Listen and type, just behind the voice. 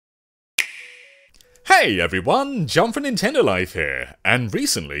Hey everyone, John from Nintendo Life here, and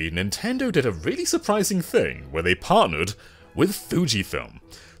recently Nintendo did a really surprising thing where they partnered with Fujifilm.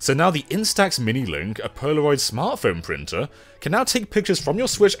 So now the Instax Mini Link, a Polaroid smartphone printer, can now take pictures from your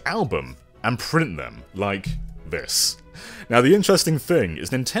Switch album and print them like this. Now the interesting thing is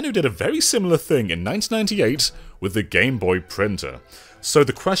Nintendo did a very similar thing in 1998 with the Game Boy printer. So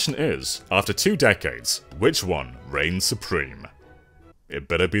the question is, after 2 decades, which one reigns supreme? It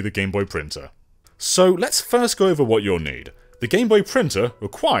better be the Game Boy printer. So let's first go over what you'll need. The Game Boy printer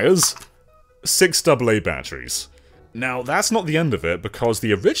requires 6 AA batteries. Now that's not the end of it, because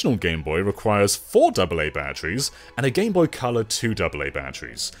the original Game Boy requires 4 AA batteries and a Game Boy Color 2 AA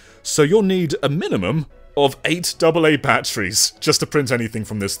batteries. So you'll need a minimum of 8 AA batteries just to print anything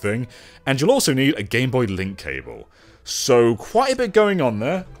from this thing, and you'll also need a Game Boy link cable. So quite a bit going on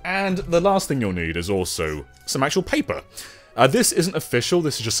there, and the last thing you'll need is also some actual paper. This isn't official,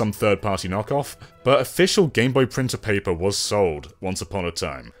 this is just some third-party knockoff, but official Game Boy printer paper was sold once upon a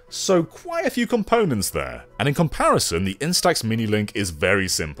time. So quite a few components there, and in comparison, the Instax Mini Link is very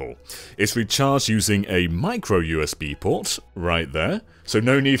simple. It's recharged using a micro USB port, right there, so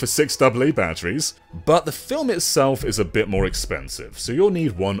no need for 6 AA batteries, but the film itself is a bit more expensive, so you'll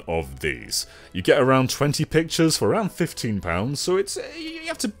need one of these. You get around 20 pictures for around £15, so it's you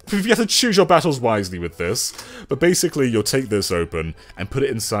have to choose your battles wisely with this, but basically you'll take this open and put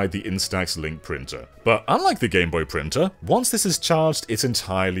it inside the Instax Link printer. But unlike the Game Boy printer, once this is charged, it's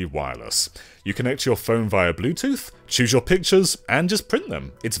entirely wireless. You connect to your phone via Bluetooth, choose your pictures, and just print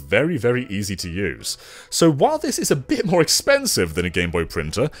them. It's very, very easy to use. So while this is a bit more expensive than a Game Boy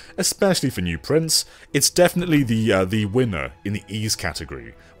printer, especially for new prints, it's definitely the winner in the ease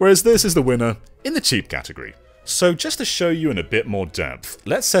category, whereas this is the winner in the cheap category. So just to show you in a bit more depth,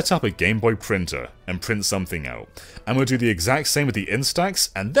 let's set up a Game Boy printer and print something out. And we'll do the exact same with the Instax,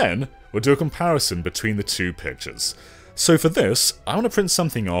 and then we'll do a comparison between the two pictures. So for this, I want to print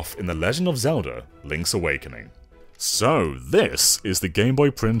something off in The Legend of Zelda: Link's Awakening. So this is the Game Boy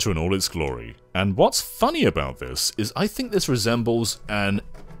printer in all its glory. And what's funny about this is I think this resembles an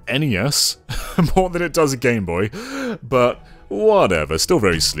NES more than it does a Game Boy, but whatever, still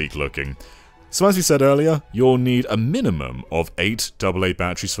very sleek looking. So as we said earlier, you'll need a minimum of 8 AA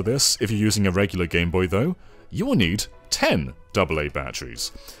batteries for this. If you're using a regular Game Boy though, you will need 10 AA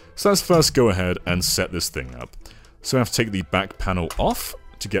batteries. So let's first go ahead and set this thing up. So we have to take the back panel off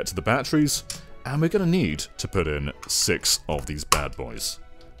to get to the batteries, and we're going to need to put in 6 of these bad boys.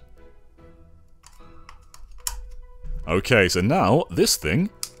 Okay, so now this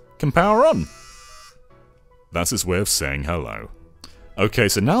thing can power on. That's its way of saying hello. Okay,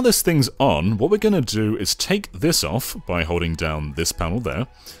 so now this thing's on, what we're going to do is take this off by holding down this panel there,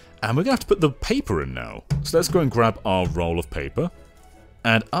 and we're going to have to put the paper in now. So let's go and grab our roll of paper,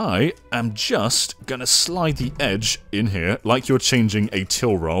 and I am just going to slide the edge in here like you're changing a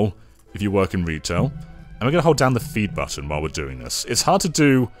till roll if you work in retail, and we're going to hold down the feed button while we're doing this. It's hard to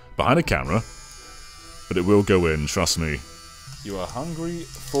do behind a camera, but it will go in, trust me. You are hungry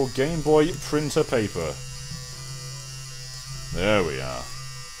for Game Boy printer paper. There we are.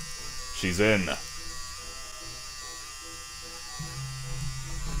 She's in.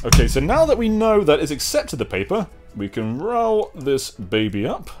 Okay, so now that we know that it's accepted the paper, we can roll this baby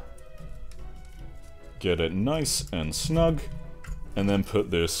up. Get it nice and snug. And then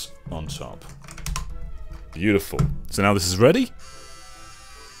put this on top. Beautiful. So now this is ready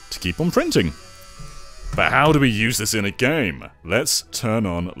to keep on printing. But how do we use this in a game? Let's turn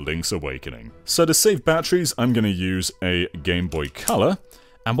on Link's Awakening. So to save batteries, I'm going to use a Game Boy Color.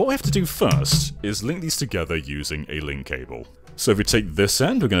 And what we have to do first is link these together using a link cable. So if we take this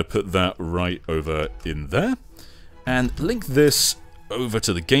end, we're going to put that right over in there. And link this over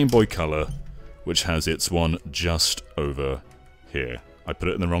to the Game Boy Color, which has its one just over here. I put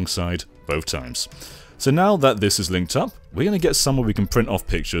it in the wrong side both times. So now that this is linked up, we're going to get somewhere we can print off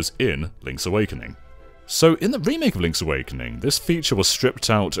pictures in Link's Awakening. So in the remake of Link's Awakening, this feature was stripped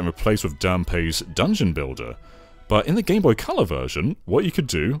out and replaced with Danpei's Dungeon Builder. But in the Game Boy Color version, what you could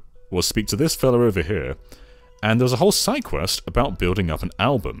do was speak to this fella over here, and there's a whole side quest about building up an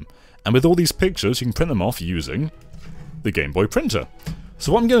album. And with all these pictures, you can print them off using the Game Boy printer.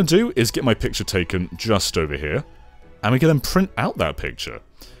 So what I'm going to do is get my picture taken just over here, and we can then print out that picture.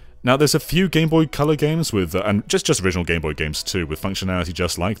 Now there's a few Game Boy Color games with, and just original Game Boy games too, with functionality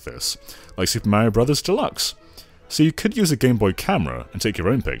just like this, like Super Mario Bros. Deluxe. So you could use a Game Boy camera and take your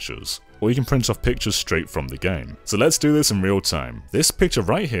own pictures, or you can print off pictures straight from the game. So let's do this in real time. This picture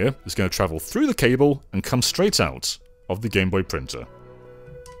right here is going to travel through the cable and come straight out of the Game Boy printer.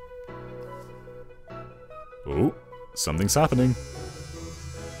 Oh, something's happening.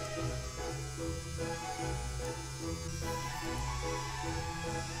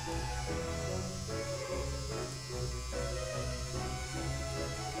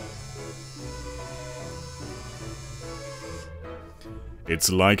 It's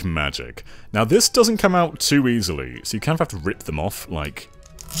like magic. Now this doesn't come out too easily, so you kind of have to rip them off like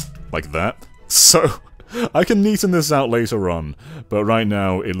that. So I can neaten this out later on, but right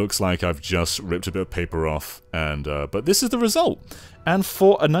now it looks like I've just ripped a bit of paper off, and but this is the result. And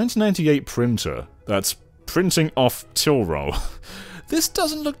for a 1998 printer that's printing off till roll, this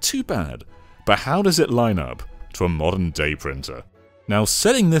doesn't look too bad. But how does it line up to a modern day printer? Now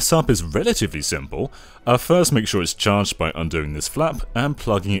setting this up is relatively simple. First make sure it's charged by undoing this flap and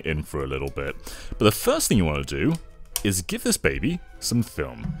plugging it in for a little bit. But the first thing you want to do is give this baby some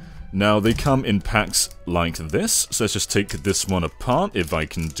film. Now they come in packs like this, so let's just take this one apart if I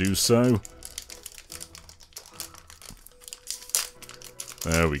can do so.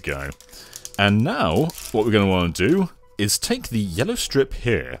 There we go. And now what we're going to want to do is take the yellow strip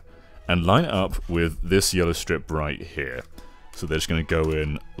here and line it up with this yellow strip right here. So they're just going to go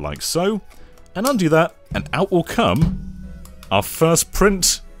in like so, and undo that, and out will come our first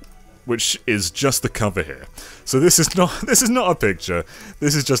print, which is just the cover here. So this is not a picture.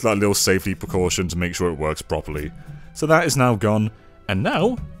 This is just like a little safety precaution to make sure it works properly. So that is now gone, and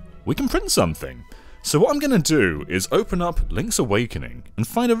now we can print something. So what I'm going to do is open up Link's Awakening and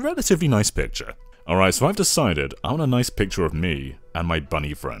find a relatively nice picture. Alright, so I've decided I want a nice picture of me and my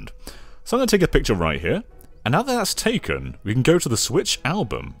bunny friend. So I'm going to take a picture right here. And now that that's taken, we can go to the Switch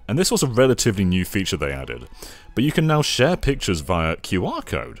album, and this was a relatively new feature they added. But you can now share pictures via QR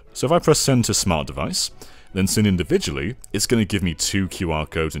code. So if I press send to smart device, then send individually, it's going to give me 2 QR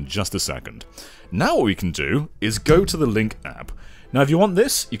codes in just a second. Now what we can do is go to the Link app. Now if you want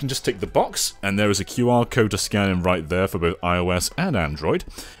this, you can just tick the box, and there is a QR code to scan in right there for both iOS and Android,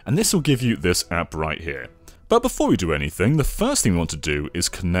 and this will give you this app right here. But before we do anything, the first thing we want to do is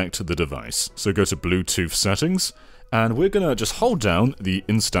connect the device. So go to Bluetooth settings, and we're going to just hold down the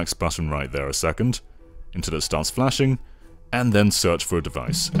Instax button right there a second, until it starts flashing, and then search for a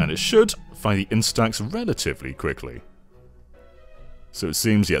device. And it should find the Instax relatively quickly. So it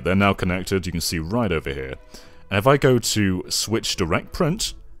seems, yeah, they're now connected, you can see right over here. And if I go to Switch Direct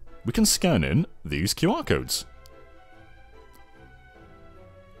Print, we can scan in these QR codes.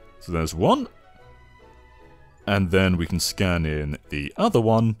 So there's one. And then we can scan in the other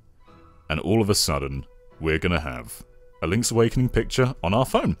one, and all of a sudden, we're going to have a Link's Awakening picture on our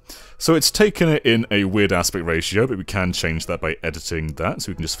phone. So it's taken it in a weird aspect ratio, but we can change that by editing that,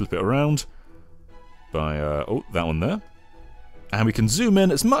 so we can just flip it around by, oh, that one there. And we can zoom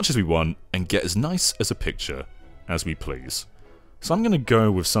in as much as we want, and get as nice as a picture as we please. So I'm going to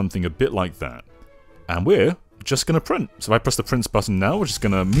go with something a bit like that. And we're just going to print. So if I press the print button now, we're just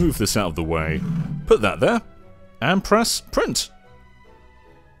going to move this out of the way, put that there, and press print.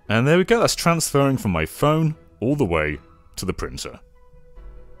 And there we go, that's transferring from my phone all the way to the printer.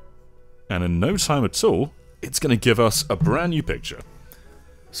 And in no time at all, it's going to give us a brand new picture.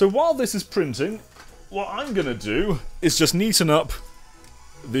 So while this is printing, what I'm going to do is just neaten up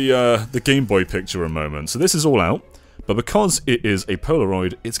the Game Boy picture a moment. So this is all out, but because it is a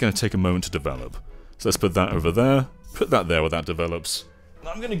Polaroid, it's going to take a moment to develop. So let's put that over there, put that there where that develops.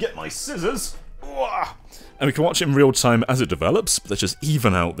 Now I'm going to get my scissors. And we can watch it in real time as it develops. Let's just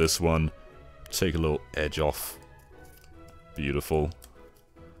even out this one. Take a little edge off. Beautiful.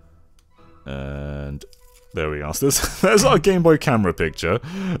 And there we are. So there's our Game Boy camera picture.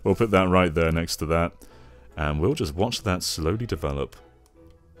 We'll put that right there next to that. And we'll just watch that slowly develop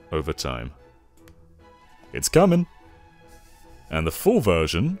over time. It's coming. And the full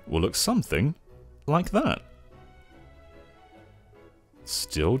version will look something like that.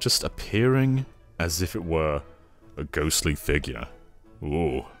 Still just appearing as if it were a ghostly figure.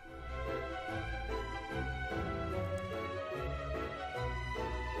 Ooh.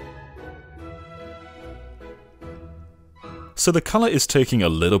 So the colour is taking a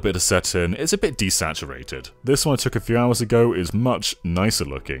little bit to set in, it's a bit desaturated. This one I took a few hours ago is much nicer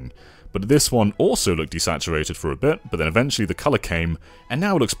looking, but this one also looked desaturated for a bit, but then eventually the colour came, and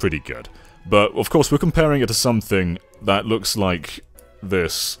now it looks pretty good. But of course we're comparing it to something that looks like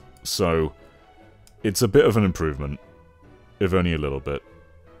this, so it's a bit of an improvement, if only a little bit.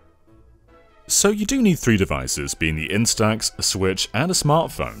 So you do need 3 devices, being the Instax, a Switch, and a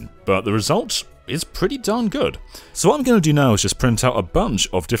smartphone, but the result is pretty darn good. So what I'm going to do now is just print out a bunch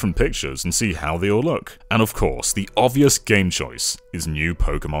of different pictures and see how they all look. And of course, the obvious game choice is new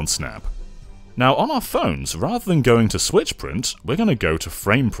Pokemon Snap. Now on our phones, rather than going to Switch Print, we're going to go to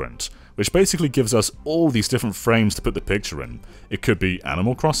Frame Print, which basically gives us all these different frames to put the picture in. It could be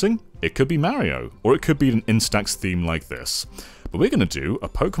Animal Crossing, it could be Mario, or it could be an Instax theme like this. But we're going to do a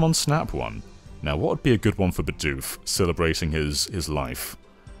Pokemon Snap one. Now what would be a good one for Bidoof, celebrating his life?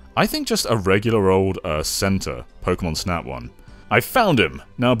 I think just a regular old center Pokemon Snap one. I found him!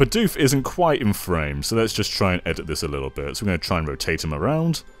 Now, Bidoof isn't quite in frame, so let's just try and edit this a little bit. So we're going to try and rotate him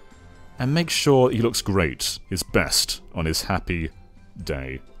around, and make sure he looks great, his best, on his happy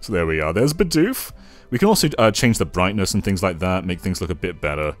day. So there we are, there's Bidoof. We can also change the brightness and things like that, make things look a bit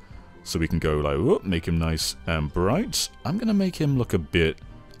better. So we can go like, whoop, make him nice and bright. I'm going to make him look a bit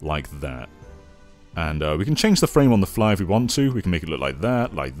like that. And we can change the frame on the fly if we want to. We can make it look like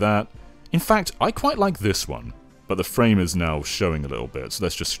that, like that. In fact, I quite like this one. But the frame is now showing a little bit, so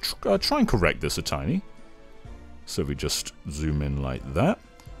let's just try and correct this a tiny. So we just zoom in like that.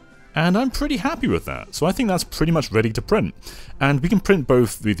 And I'm pretty happy with that, so I think that's pretty much ready to print. And we can print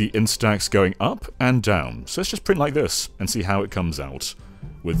both with the Instax going up and down. So let's just print like this, and see how it comes out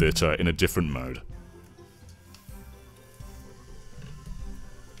with it in a different mode.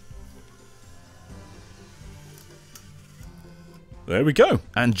 There we go.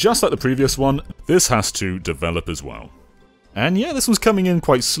 And just like the previous one, this has to develop as well. And yeah, this one's coming in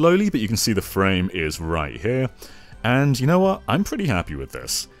quite slowly, but you can see the frame is right here. And you know what? I'm pretty happy with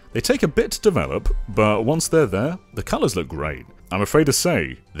this. They take a bit to develop, but once they're there, the colors look great. I'm afraid to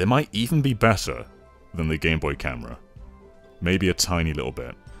say, they might even be better than the Game Boy camera. Maybe a tiny little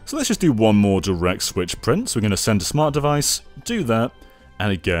bit. So let's just do one more direct switch print. So we're going to send a smart device, do that,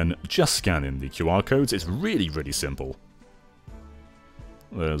 and again, just scan in the QR codes. It's really, really simple.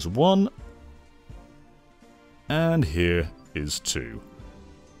 There's one. And here is two.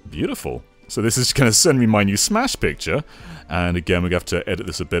 Beautiful. So this is going to send me my new Smash picture. And again, we're going to have to edit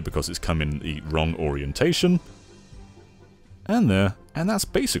this a bit because it's come in the wrong orientation. And there. And that's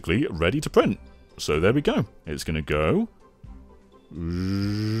basically ready to print. So there we go. It's going to go...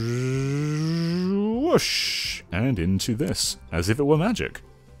 whoosh. And into this. As if it were magic.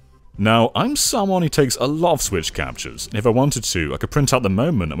 Now, I'm someone who takes a lot of Switch captures, and if I wanted to, I could print out the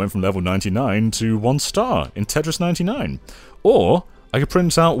moment I went from level 99 to 1 star in Tetris 99. Or, I could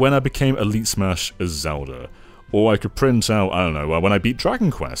print out when I became Elite Smash as Zelda. Or I could print out, I don't know, when I beat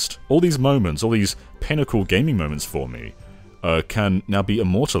Dragon Quest. All these moments, all these pinnacle gaming moments for me, can now be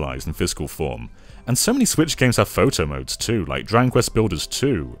immortalized in physical form. And so many Switch games have photo modes too, like Dragon Quest Builders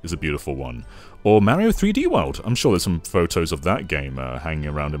 2 is a beautiful one. Or Mario 3D World, I'm sure there's some photos of that game hanging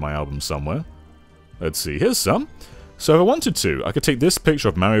around in my album somewhere. Let's see, here's some. So if I wanted to, I could take this picture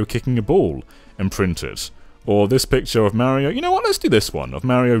of Mario kicking a ball and print it. Or this picture of Mario, you know what, let's do this one, of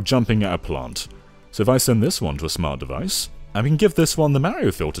Mario jumping at a plant. So if I send this one to a smart device, and we can give this one the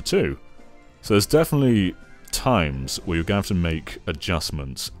Mario filter too. So there's definitely times where you're going to have to make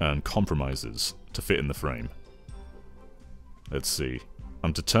adjustments and compromises to fit in the frame. Let's see.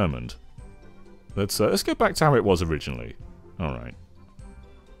 I'm determined. Let's go back to how it was originally. Alright.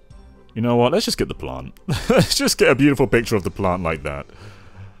 You know what? Let's just get the plant. Let's just get a beautiful picture of the plant like that.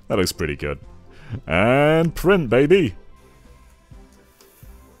 That looks pretty good. And print, baby!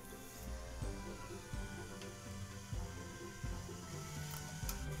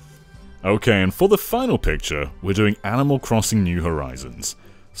 Okay, and for the final picture, we're doing Animal Crossing New Horizons.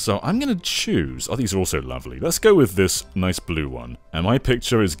 So I'm going to choose... oh, these are also lovely. Let's go with this nice blue one. And my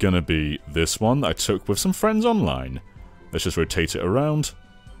picture is going to be this one that I took with some friends online. Let's just rotate it around.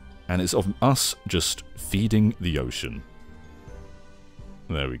 And it's of us just feeding the ocean.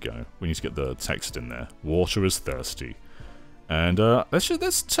 There we go. We need to get the text in there. Water is thirsty. And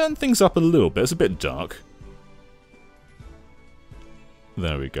let's turn things up a little bit. It's a bit dark.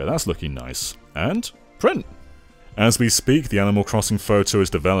 There we go. That's looking nice. And print! As we speak, the Animal Crossing photo is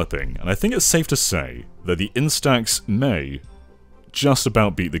developing, and I think it's safe to say that the Instax may just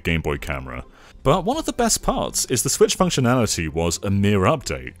about beat the Game Boy camera. But one of the best parts is the Switch functionality was a mere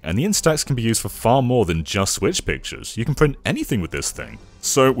update, and the Instax can be used for far more than just Switch pictures. You can print anything with this thing.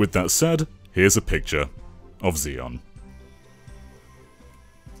 So with that said, here's a picture of Xeon.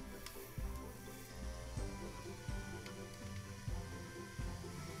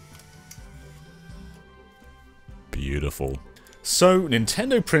 Beautiful. So,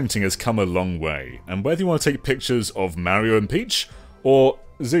 Nintendo printing has come a long way, and whether you want to take pictures of Mario and Peach, or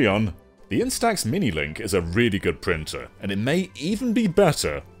Xeon, the Instax Mini Link is a really good printer, and it may even be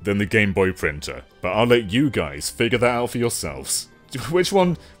better than the Game Boy printer, but I'll let you guys figure that out for yourselves. Which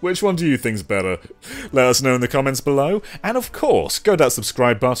one do you think's better? Let us know in the comments below, and of course, go to that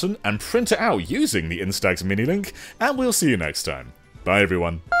subscribe button and print it out using the Instax Mini Link, and we'll see you next time. Bye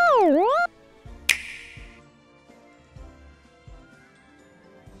everyone.